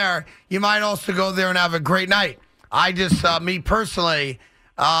fair, you might also go there and have a great night. I just, me personally,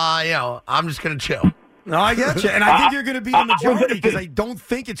 I'm just going to chill. No, I get you. And I think you're going to be the majority because I don't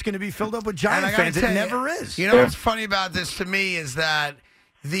think it's going to be filled up with Giant fans. It never is. You know what's funny about this to me is that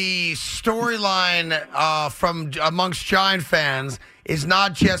the storyline from amongst Giant fans is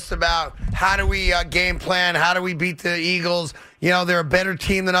not just about how do we game plan, how do we beat the Eagles. They're a better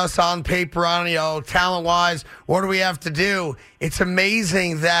team than us on paper, talent-wise. What do we have to do? It's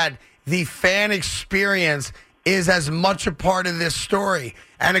amazing that the fan experience is as much a part of this story.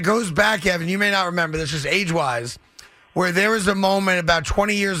 And it goes back, Evan, you may not remember this, just age-wise, where there was a moment about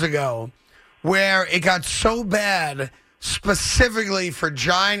 20 years ago where it got so bad, specifically for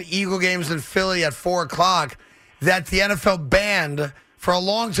Giant Eagle games in Philly at 4 o'clock, that the NFL banned, for a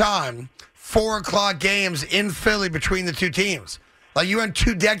long time, 4 o'clock games in Philly between the two teams. Like you went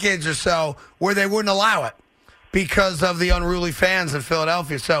 2 decades or so where they wouldn't allow it because of the unruly fans in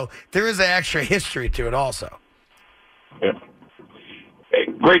Philadelphia. So there is an extra history to it also. Yeah. Hey,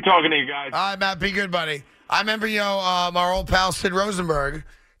 great talking to you guys. All right, Matt, be good, buddy. I remember, our old pal Sid Rosenberg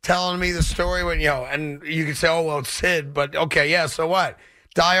telling me the story when, and you could say, oh, well, it's Sid, but okay, yeah, so what?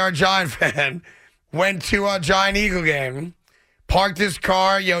 Diehard Giant fan, went to a Giant Eagle game, parked his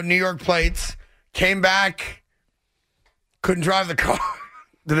car, New York plates, came back, couldn't drive the car.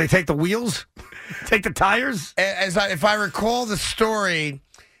 Did they take the wheels? Take the tires? If I recall the story,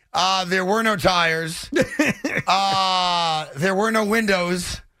 there were no tires. There were no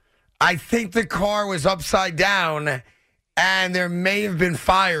windows. I think the car was upside down, and there may have been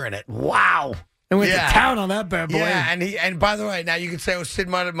fire in it. Wow. And went to town on that bad boy. Yeah, and by the way, now you could say, Sid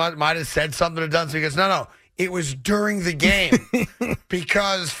might have said something or done something. He goes, no, it was during the game.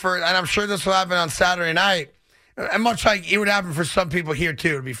 Because and I'm sure this will happen on Saturday night, and much like it would happen for some people here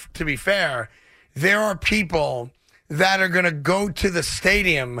too, to be fair, there are people that are going to go to the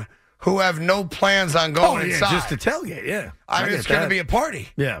stadium who have no plans on going inside. Just to tailgate, yeah. I mean, it's going to be a party.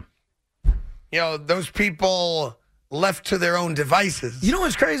 Yeah. Those people left to their own devices. You know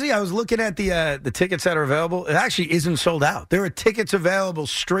what's crazy? I was looking at the tickets that are available. It actually isn't sold out. There are tickets available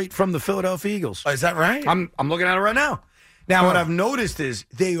straight from the Philadelphia Eagles. Oh, is that right? I'm looking at it right now. Now, what I've noticed is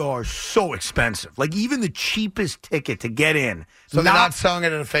they are so expensive. Like, even the cheapest ticket to get in. So they're not selling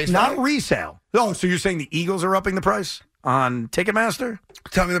it at a face value? Not resale. Oh, so you're saying the Eagles are upping the price on Ticketmaster?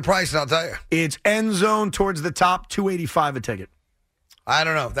 Tell me the price and I'll tell you. It's end zone towards the top, $285 a ticket. I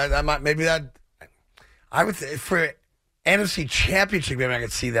don't know. That might, maybe that, I would, for NFC Championship game, I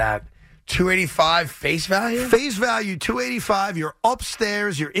could see that. $285 face value? Face value, $285. You're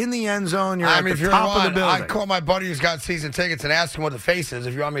upstairs. You're in the end zone. You're at the top of the building. I call my buddy who's got season tickets and ask him what the face is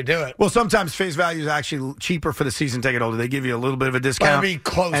if you want me to do it. Well, sometimes face value is actually cheaper for the season ticket holder. They give you a little bit of a discount. That'd be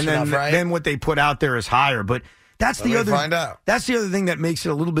close and enough, right? Then what they put out there is higher. But that's find out. That's the other thing that makes it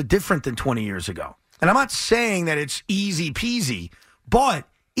a little bit different than 20 years ago. And I'm not saying that it's easy peasy, but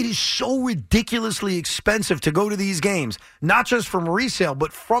it is so ridiculously expensive to go to these games, not just from resale,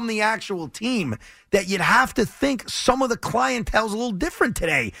 but from the actual team, that you'd have to think some of the clientele's a little different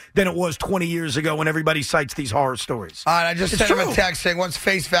today than it was 20 years ago when everybody cites these horror stories. All right, I just sent him a text saying, what's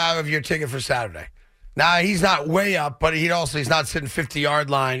face value of your ticket for Saturday? Now, he's not way up, but he's not sitting 50-yard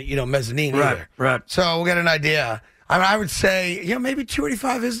line, mezzanine either. Right. So we'll get an idea. I mean, I would say, maybe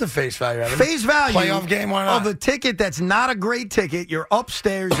 $285 is the face value. Face value playoff game, why not? Of a ticket that's not a great ticket. You're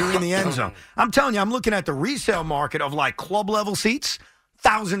upstairs, you're in the end zone. I'm telling you, I'm looking at the resale market of like club level seats,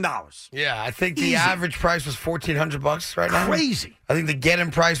 $1,000. Yeah, I think the average price was $1,400 right now. Crazy. I think the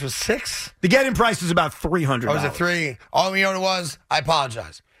get-in price was $6. The get-in price is about $300. Oh, was it $3? Oh, you know what it was? I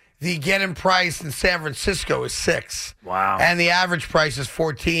apologize. The get-in price in San Francisco is $6. Wow. And the average price is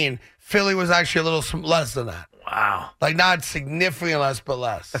 $14. Philly was actually a little less than that. Wow. Like, not significantly less, but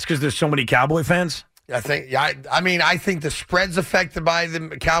less. That's because there's so many Cowboy fans? I think, I think the spread's affected by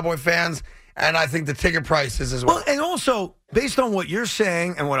the Cowboy fans, and I think the ticket prices as well. Well, and also, based on what you're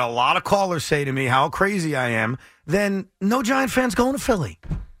saying and what a lot of callers say to me, how crazy I am, then no Giant fans going to Philly.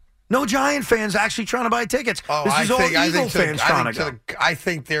 No Giant fans actually trying to buy tickets. This is all Eagle fans trying to go. I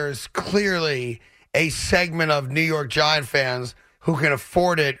think there's clearly a segment of New York Giant fans who can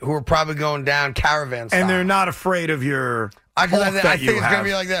afford it, who are probably going down caravan style. And they're not afraid of your I think it's going to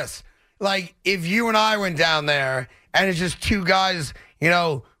be like this. Like, if you and I went down there and it's just two guys,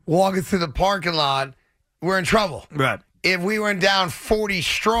 walking through the parking lot, we're in trouble. Right. If we went down 40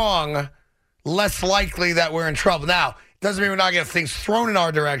 strong, less likely that we're in trouble. Now, doesn't mean we're not getting things thrown in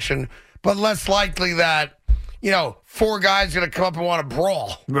our direction, but less likely that, four guys going to come up and want to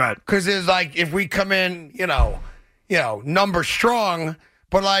brawl. Right. Because it's like, if we come in, number strong,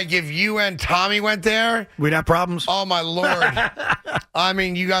 but like if you and Tommy went there, we'd have problems. Oh my Lord. I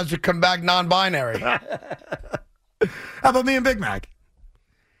mean, you guys would come back non-binary. How about me and Big Mac?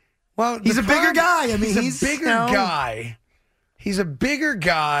 Well, he's a bigger guy. I mean, he's a bigger guy. He's a bigger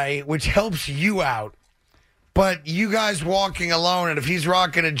guy, which helps you out. But you guys walking alone, and if he's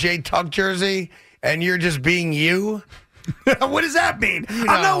rocking a Jay Tuck jersey and you're just being you, what does that mean?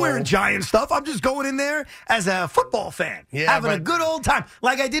 I'm not wearing Giant stuff. I'm just going in there as a football fan, having a good old time,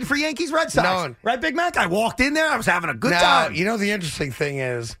 like I did for Yankees Red Sox. Right, Big Mac? I walked in there. I was having a good time. The interesting thing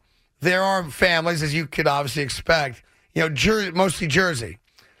is there are families, as you could obviously expect, mostly Jersey.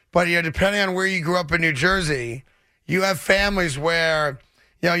 But, depending on where you grew up in New Jersey, you have families where,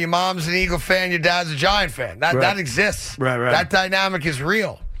 your mom's an Eagle fan, your dad's a Giant fan. That exists. Right. That dynamic is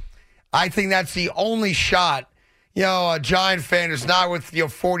real. I think that's the only shot. A Giant fan is not with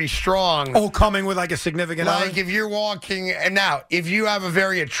 40 strong. Oh, coming with like a significant other? Like if you're walking, and now if you have a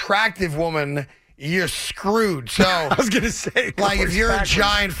very attractive woman, you're screwed. So I was gonna say, like if you're a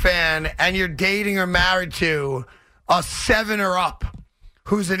Giant fan and you're dating or married to a 7 or up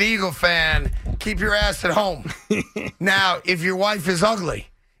who's an Eagle fan, keep your ass at home. Now, if your wife is ugly,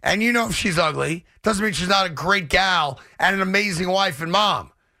 and if she's ugly, doesn't mean she's not a great gal and an amazing wife and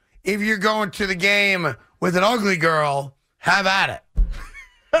mom. If you're going to the game with an ugly girl, have at it.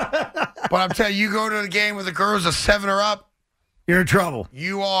 But I'm telling you, go to the game with a girl who's a 7 or up, you're in trouble.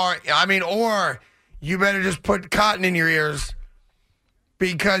 You are, or you better just put cotton in your ears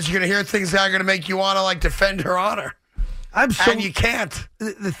because you're going to hear things that are going to make you want to, defend her honor. And you can't.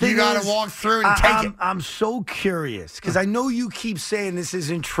 The thing you got to walk through and take it. I'm so curious because I know you keep saying this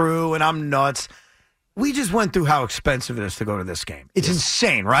isn't true and I'm nuts. We just went through how expensive it is to go to this game. It's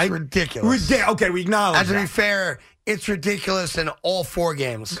insane, right? It's ridiculous. Okay, we acknowledge that. And to be fair, it's ridiculous in all 4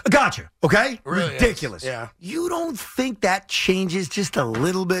 games. Gotcha. Okay? Really ridiculous. Is. Yeah. You don't think that changes just a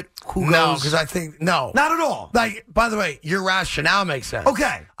little bit who No, goes? because I think, no. Not at all. By the way, your rationale makes sense.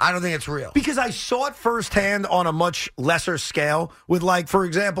 Okay. I don't think it's real. Because I saw it firsthand on a much lesser scale with, for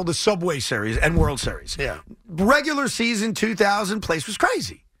example, the Subway Series and World Series. Yeah. Regular season 2000 place was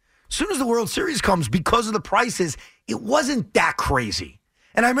crazy. As soon as the World Series comes, because of the prices, it wasn't that crazy.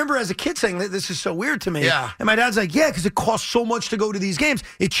 And I remember as a kid saying, this is so weird to me. Yeah. And my dad's like, yeah, because it costs so much to go to these games.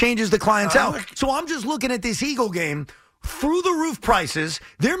 It changes the clientele. So I'm just looking at this Eagle game. Through the roof prices.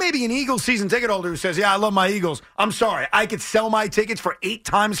 There may be an Eagles season ticket holder who says, yeah, I love my Eagles. I'm sorry. I could sell my tickets for 8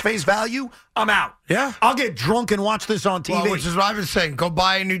 times face value. I'm out. Yeah. I'll get drunk and watch this on TV. Well, which is what I've been saying. Go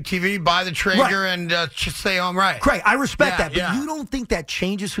buy a new TV, buy the Traeger, and just stay home right. Craig, I respect that, but you don't think that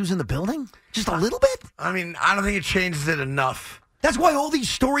changes who's in the building? Just a little bit? I mean, I don't think it changes it enough. That's why all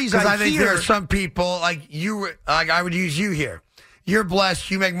these stories I think hear. there are some people, like you, like I would use you here. You're blessed.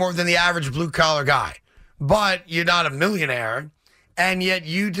 You make more than the average blue-collar guy. But you're not a millionaire. And yet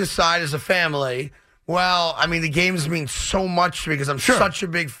you decide as a family, well, I mean, the games mean so much to me because I'm such a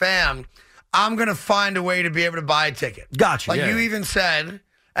big fan. I'm going to find a way to be able to buy a ticket. Gotcha. Like you even said,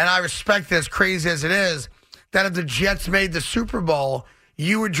 and I respect this, crazy as it is, that if the Jets made the Super Bowl,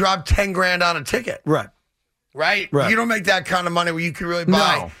 you would drop $10,000 on a ticket. Right. Right? You don't make that kind of money where you can really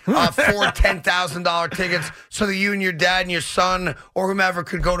buy 4 $10,000 tickets so that you and your dad and your son or whomever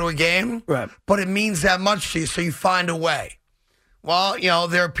could go to a game. Right. But it means that much to you, so you find a way. Well,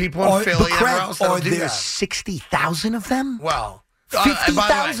 there are people in Philly and everywhere else that are do there that. 60,000 of them? Well,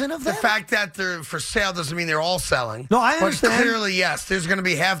 50,000 of them? The fact that they're for sale doesn't mean they're all selling. No, I understand. But clearly, yes, there's going to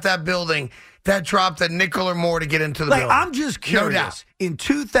be half that building that dropped a nickel or more to get into the building. I'm just curious. No doubt. In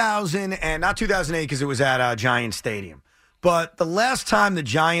 2000, and not 2008 because it was at Giant Stadium, but the last time the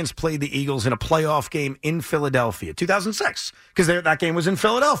Giants played the Eagles in a playoff game in Philadelphia, 2006, because that game was in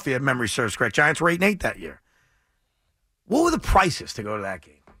Philadelphia, if memory serves correct. Giants were 8-8 that year. What were the prices to go to that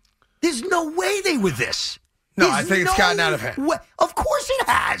game? There's no way they were this. No, I think it's gotten out of hand. Of course it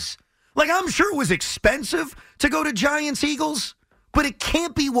has. Like, I'm sure it was expensive to go to Giants-Eagles, but it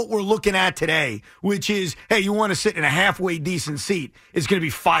can't be what we're looking at today, which is, hey, you want to sit in a halfway decent seat, it's going to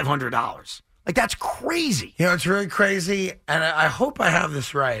be $500. Like, that's crazy. It's really crazy, and I hope I have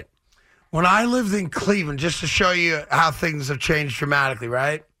this right. When I lived in Cleveland, just to show you how things have changed dramatically,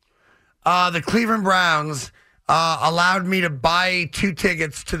 right? The Cleveland Browns allowed me to buy 2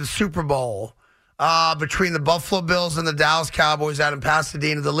 tickets to the Super Bowl between the Buffalo Bills and the Dallas Cowboys out in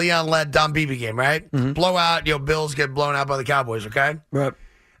Pasadena, the Leon-led Don Beebe game, right? Mm-hmm. Blowout, Bills get blown out by the Cowboys, okay? Right.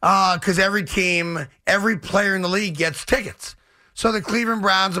 Because every team, every player in the league gets tickets. So the Cleveland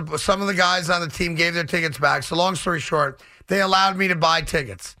Browns, some of the guys on the team gave their tickets back. So long story short, they allowed me to buy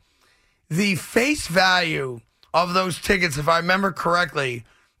tickets. The face value of those tickets, if I remember correctly,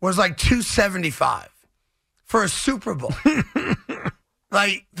 was like $275 for a Super Bowl.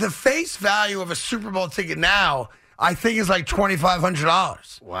 Like, the face value of a Super Bowl ticket now, I think, is like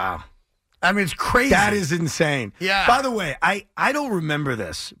 $2,500. Wow. I mean, it's crazy. That is insane. Yeah. By the way, I don't remember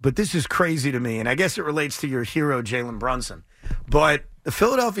this, but this is crazy to me, and I guess it relates to your hero, Jalen Brunson. But the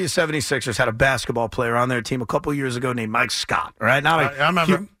Philadelphia 76ers had a basketball player on their team a couple years ago named Mike Scott. All right? I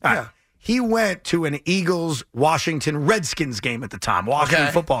remember him. Yeah. He went to an Eagles-Washington Redskins game at the time,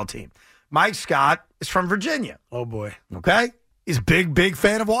 Washington football team. Mike Scott is from Virginia. Oh, boy. Okay? He's a big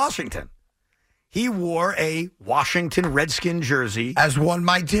fan of Washington. He wore a Washington Redskin jersey. As one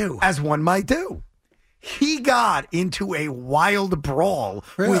might do. He got into a wild brawl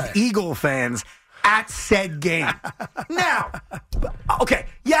with Eagle fans at said game. Now, okay,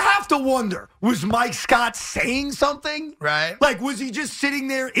 you have to wonder, was Mike Scott saying something? Right. Like, was he just sitting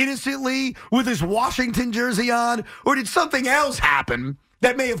there innocently with his Washington jersey on? Or did something else happen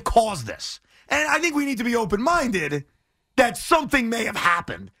that may have caused this? And I think we need to be open-minded that something may have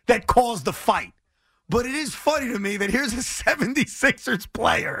happened that caused the fight. But it is funny to me that here's a 76ers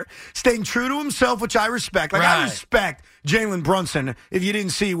player staying true to himself, which I respect. Like, I respect Jalen Brunson, if you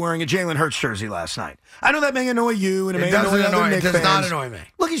didn't see, wearing a Jalen Hurts jersey last night. I know that may annoy you, and it may annoy other Knicks fans. It does not annoy me.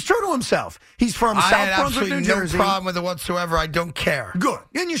 Look, he's true to himself. He's from South Brunswick, New Jersey. No problem with it whatsoever. I don't care. Good.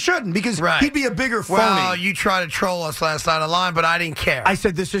 And you shouldn't, because he'd be a bigger phony. Well, you tried to troll us last night online, but I didn't care. I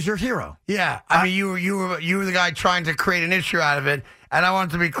said, this is your hero. Yeah. I mean, you were the guy trying to create an issue out of it, and I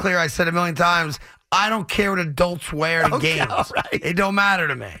wanted to be clear. I said a million times, I don't care what adults wear to games. All right. It don't matter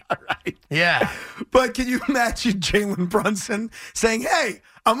to me. All right. Yeah. But can you imagine Jalen Brunson saying, hey,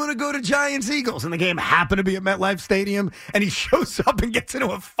 I'm going to go to Giants-Eagles, and the game happened to be at MetLife Stadium, and he shows up and gets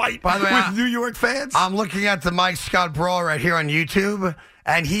into a fight with New York fans? I'm looking at the Mike Scott brawl right here on YouTube,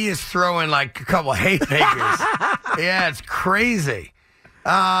 and he is throwing like a couple of haymakers. Yeah, it's crazy.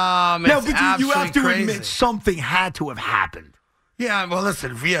 No, but you have to crazy. admit something had to have happened. Yeah, well,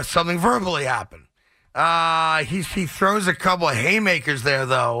 listen, something verbally happened. He throws a couple of haymakers there,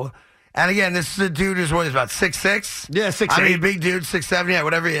 though. And again, this is a dude who's about 6'6". Yeah, 6'8". I mean, big dude, 6'7", yeah,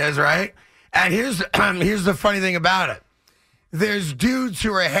 whatever he is, right? And here's the funny thing about it. There's dudes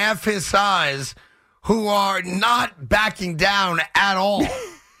who are half his size who are not backing down at all.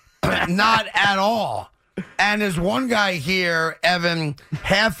 Not at all. And there's one guy here, Evan,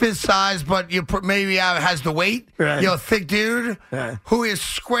 half his size, but maybe has the weight. Right. Thick dude, who is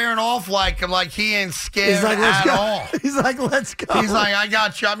squaring off like him, like he ain't scared He's like, let's at go. all. He's like, let's go. He's like, I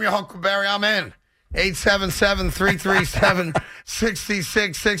got you. I'm your Huckleberry. I'm in.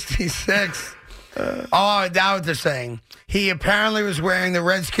 877-337-6666. Oh, now what they're saying. He apparently was wearing the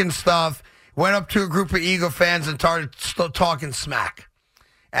Redskins stuff, went up to a group of Eagle fans and started talking smack.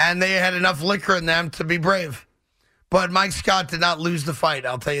 And they had enough liquor in them to be brave. But Mike Scott did not lose the fight,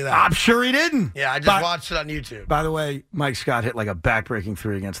 I'll tell you that. I'm sure he didn't. Yeah, I just watched it on YouTube. By the way, Mike Scott hit like a back-breaking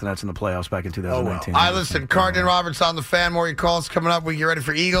 3 against the Nets in the playoffs back in 2019. I listen, Carton Roberts on the Fan. More calls coming up. We get ready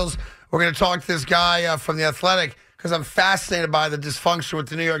for Eagles. We're going to talk to this guy from The Athletic because I'm fascinated by the dysfunction with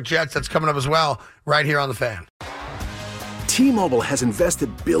the New York Jets that's coming up as well right here on the Fan. T-Mobile has invested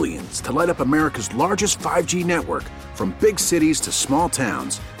billions to light up America's largest 5G network, from big cities to small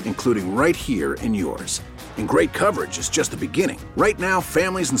towns, including right here in yours. And great coverage is just the beginning. Right now,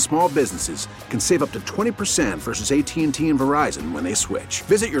 families and small businesses can save up to 20% versus AT&T and Verizon when they switch.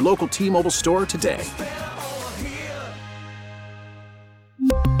 Visit your local T-Mobile store today.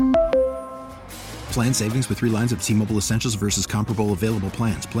 Plan savings with 3 lines of T-Mobile Essentials versus comparable available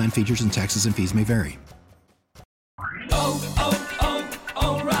plans. Plan features and taxes and fees may vary.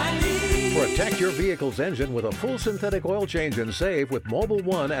 Protect your vehicle's engine with a full synthetic oil change and save with Mobil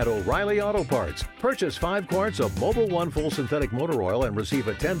 1 at O'Reilly Auto Parts. Purchase 5 quarts of Mobil 1 full synthetic motor oil and receive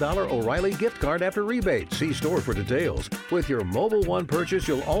a $10 O'Reilly gift card after rebate. See store for details. With your Mobil 1 purchase,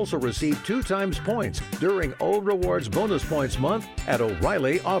 you'll also receive 2 times points during O Rewards Bonus Points Month at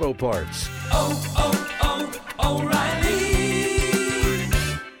O'Reilly Auto Parts. O'Reilly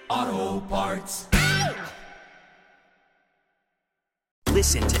Auto Parts.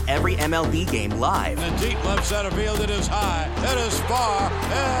 Listen to every MLB game live. In the deep left center field, it is high, it is far,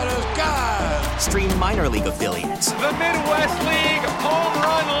 it is gone. Stream minor league affiliates. The Midwest League home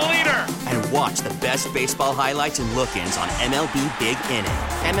run leader. And watch the best baseball highlights and look-ins on MLB Big Inning.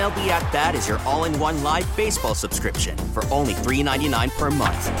 MLB At Bat is your all-in-one live baseball subscription for only $3.99 per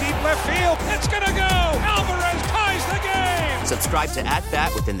month. Deep left field, it's gonna go. Alvarez ties the game. Subscribe to At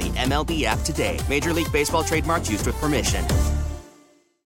Bat within the MLB app today. Major League Baseball trademarks used with permission.